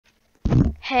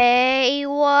Hey,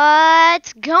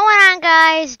 what's going on,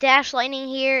 guys? Dash Lightning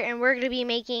here, and we're going to be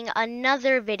making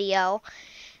another video.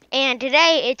 And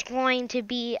today it's going to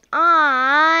be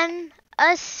on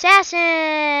Assassin.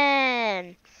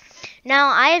 Now,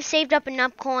 I have saved up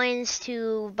enough coins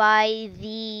to buy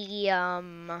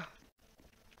the,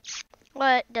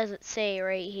 what does it say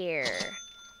right here?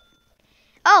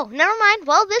 Oh, never mind.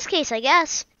 Well, this case, I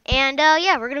guess. And,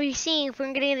 yeah, we're going to be seeing if we're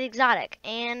going to get an exotic.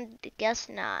 And guess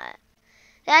not.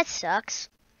 That sucks.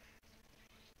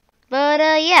 But,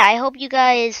 yeah, I hope you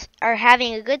guys are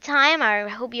having a good time. I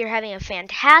hope you're having a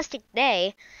fantastic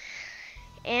day.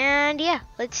 And, yeah,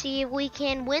 let's see if we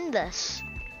can win this.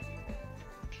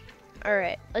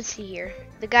 Alright, let's see here.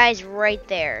 The guy's right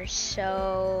there.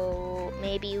 So,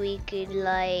 maybe we could,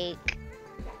 like,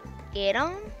 get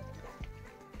him?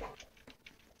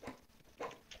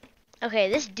 Okay,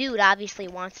 this dude obviously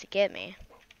wants to get me.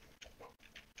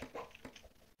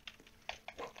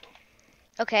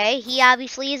 Okay, he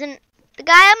obviously isn't the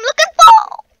guy I'm looking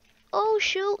for. Oh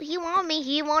shoot, he want me.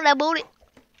 He want that booty.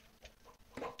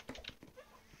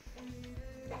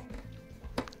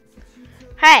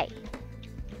 Hey.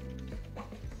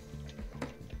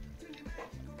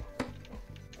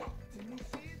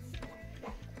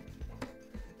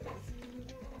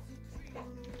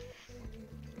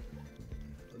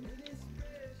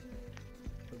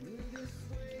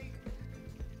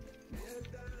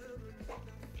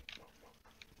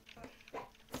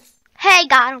 Hey,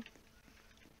 got him.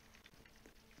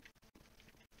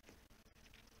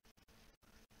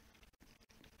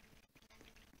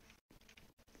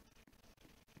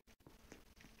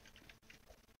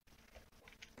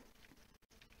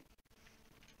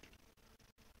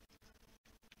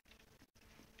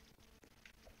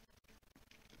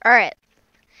 Alright.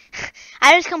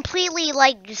 I just completely,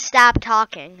 like, just stopped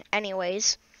talking.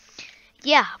 Anyways.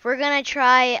 Yeah, we're gonna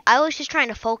try. I was just trying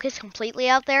to focus completely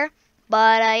out there.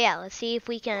 But, yeah, let's see if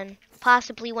we can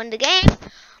possibly win the game.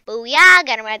 Booyah,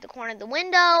 got him right at the corner of the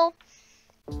window.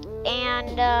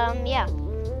 And, yeah.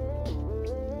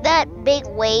 That big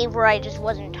wave where I just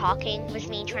wasn't talking was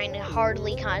me trying to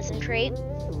hardly concentrate.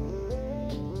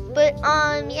 But,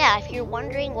 yeah, if you're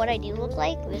wondering what I do look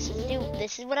like, this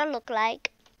is what I look like.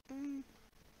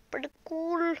 Pretty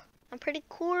cool. I'm pretty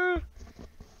cool.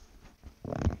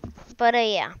 But,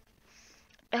 yeah.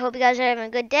 I hope you guys are having a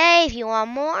good day. If you want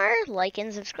more, like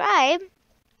and subscribe.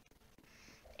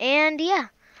 And, yeah.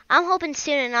 I'm hoping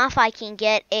soon enough I can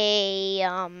get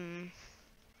an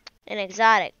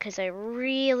exotic, because I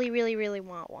really, really, really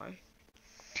want one.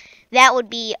 That would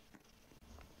be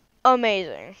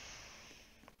amazing.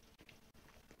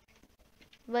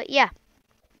 But, yeah.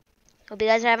 Hope you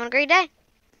guys are having a great day.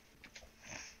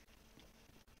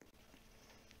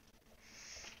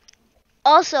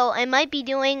 Also, I might be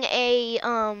doing a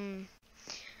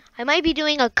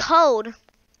code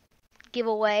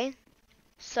giveaway.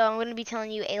 So I'm going to be telling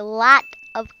you a lot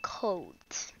of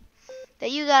codes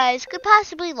that you guys could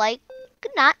possibly like,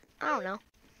 could not, I don't know.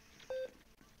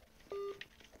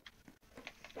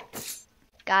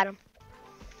 Got him.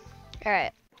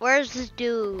 Alright, where's this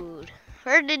dude?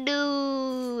 Where's the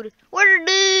dude? Where's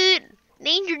the dude?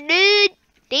 Danger dude!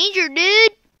 Danger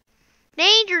dude!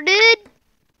 Danger dude!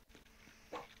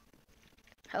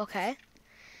 Okay.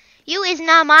 You is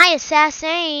not my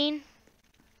assassin.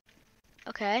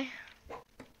 Okay.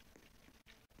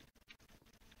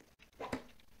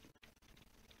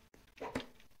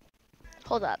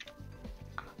 Hold up.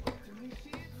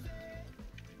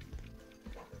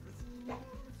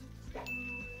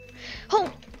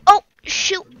 Oh,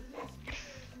 shoot.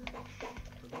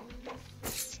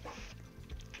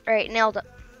 Alright, nailed it.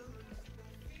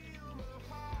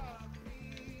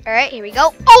 Alright, here we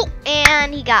go. Oh,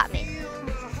 and he got me.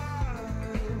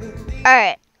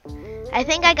 Alright. I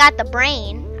think I got the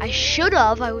brain. I should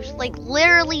have. I was like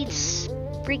literally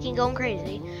freaking going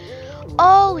crazy.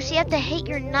 Oh, so you have to hit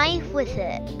your knife with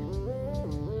it.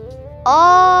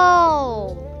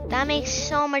 Oh, that makes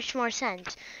so much more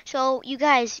sense. So you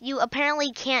guys, you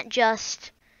apparently can't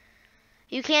just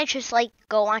like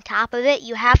go on top of it.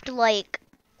 You have to like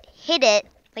hit it.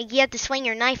 Like you have to swing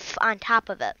your knife on top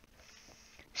of it.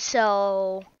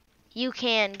 So you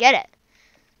can get it.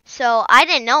 So I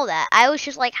didn't know that. I was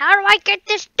just like, how do I get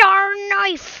this darn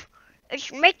knife?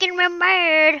 It's making me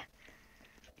mad.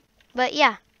 But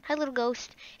yeah, hi little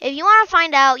ghost. If you want to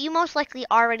find out, you most likely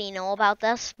already know about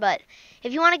this, but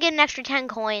if you want to get an extra 10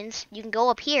 coins, you can go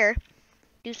up here,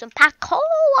 do some parkour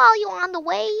while you're on the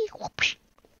way,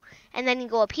 and then you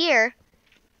go up here,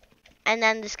 and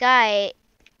then this guy,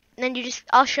 and then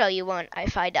I'll show you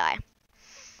if I die.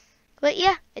 But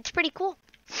yeah, it's pretty cool.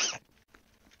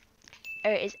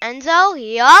 Is Enzo?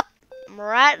 Yup.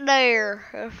 Right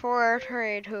there. 4,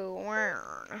 3, 2, 1.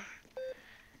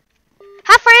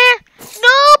 Hi, friend.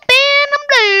 Nope, and I'm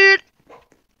dead.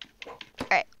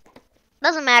 Alright.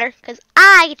 Doesn't matter, because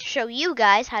I get to show you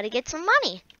guys how to get some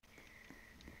money.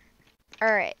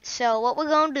 Alright, so what we're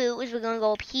going to do is we're going to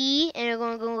go up here, and we're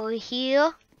going to go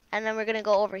here, and then we're going to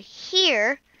go over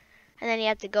here, and then you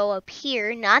have to go up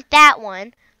here, not that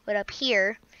one, but up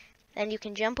here. Then you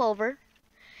can jump over,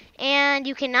 and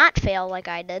you cannot fail like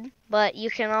I did, but you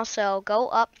can also go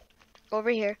up over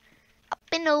here, up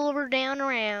and over, down,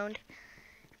 around,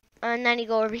 and then you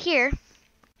go over here.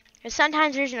 And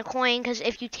sometimes there's a coin, because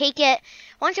if you take it,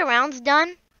 once your round's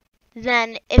done,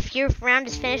 then if your round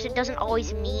is finished, it doesn't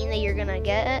always mean that you're gonna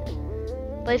get it.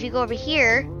 But if you go over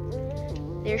here,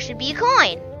 there should be a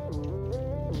coin,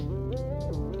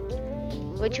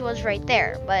 which was right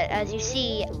there. But as you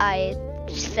see, I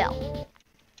just fell.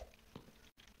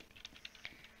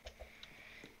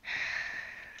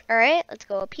 Alright, let's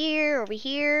go up here, over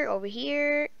here, over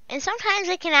here. And sometimes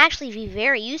it can actually be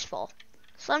very useful.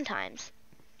 Sometimes.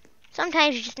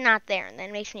 Sometimes it's just not there, and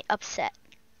that makes me upset.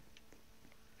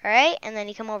 Alright, and then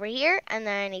you come over here, and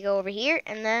then you go over here,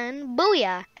 and then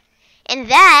booyah. And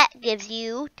that gives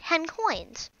you 10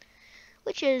 coins,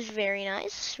 which is very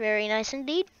nice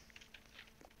indeed.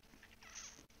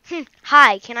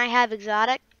 Hi, can I have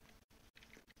exotic?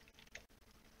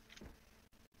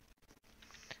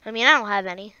 I mean, I don't have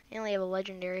any. I only have a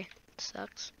legendary. It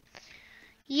sucks.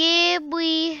 Yeah,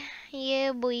 boy.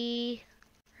 Yeah, boy.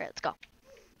 Alright, let's go.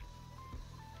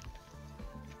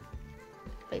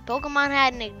 Wait, Pokemon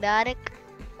had an exotic.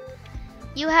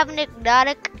 You have an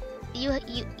exotic. You,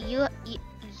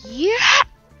 yeah.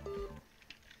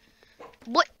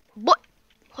 What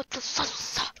the,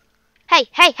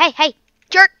 hey,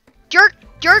 jerk.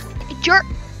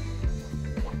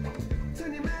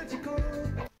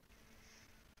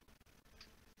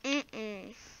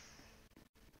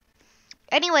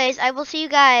 Anyways, I will see you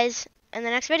guys in the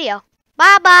next video.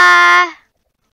 Bye-bye.